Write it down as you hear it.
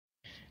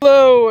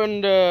Hello,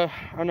 and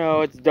I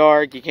know it's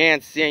dark, you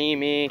can't see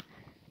me,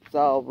 it's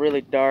all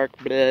really dark,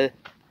 bleh.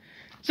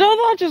 So a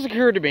thought just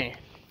occurred to me.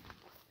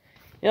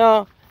 You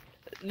know,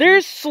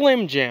 there's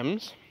Slim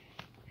Jims,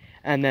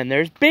 and then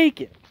there's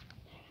bacon.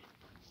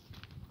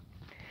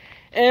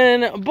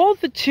 And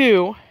both the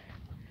two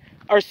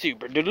are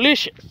super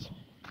delicious.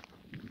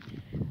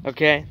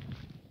 Okay?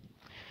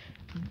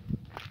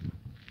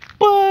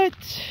 But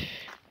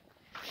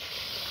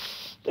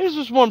there's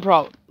just one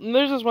problem.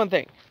 There's just one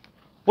thing.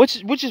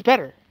 Which is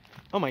better?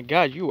 Oh my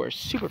god, you are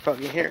super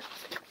fucking here.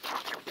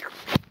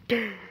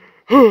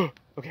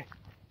 Okay.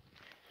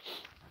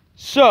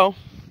 So,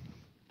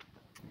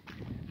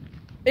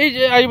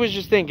 I was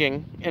just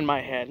thinking in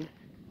my head,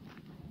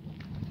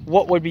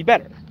 what would be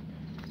better?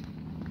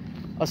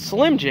 A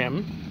Slim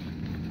Jim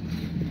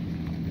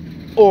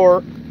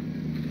or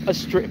a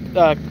strip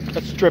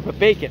of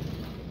bacon?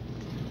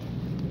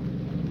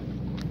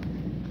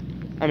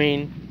 I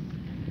mean,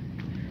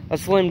 a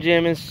Slim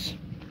Jim is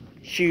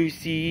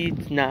juicy,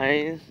 it's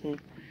nice,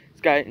 and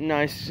it's got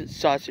nice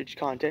sausage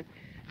content.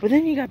 But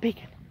then you got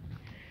bacon.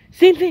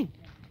 Same thing.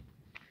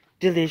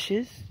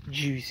 Delicious,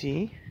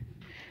 juicy.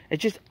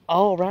 It's just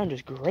all around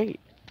just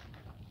great.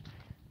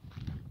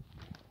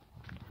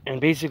 And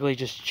basically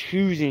just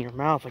chews in your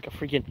mouth like a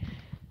freaking,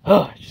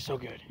 it's just so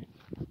good.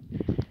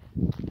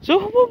 So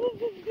what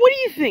do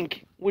you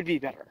think would be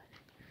better?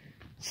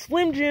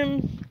 Slim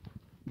Jim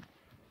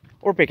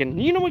or bacon?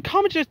 You know what?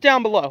 Comment just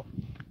down below.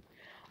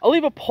 I'll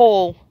leave a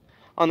poll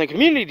on the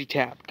community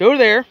tab. Go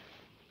there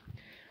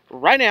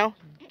right now,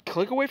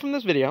 click away from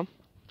this video,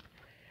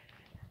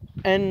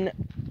 and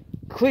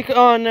click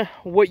on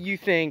what you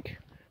think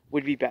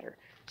would be better.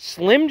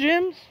 Slim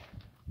Jims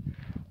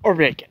or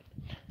bacon?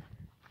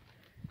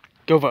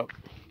 Go vote.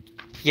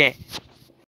 Yeah.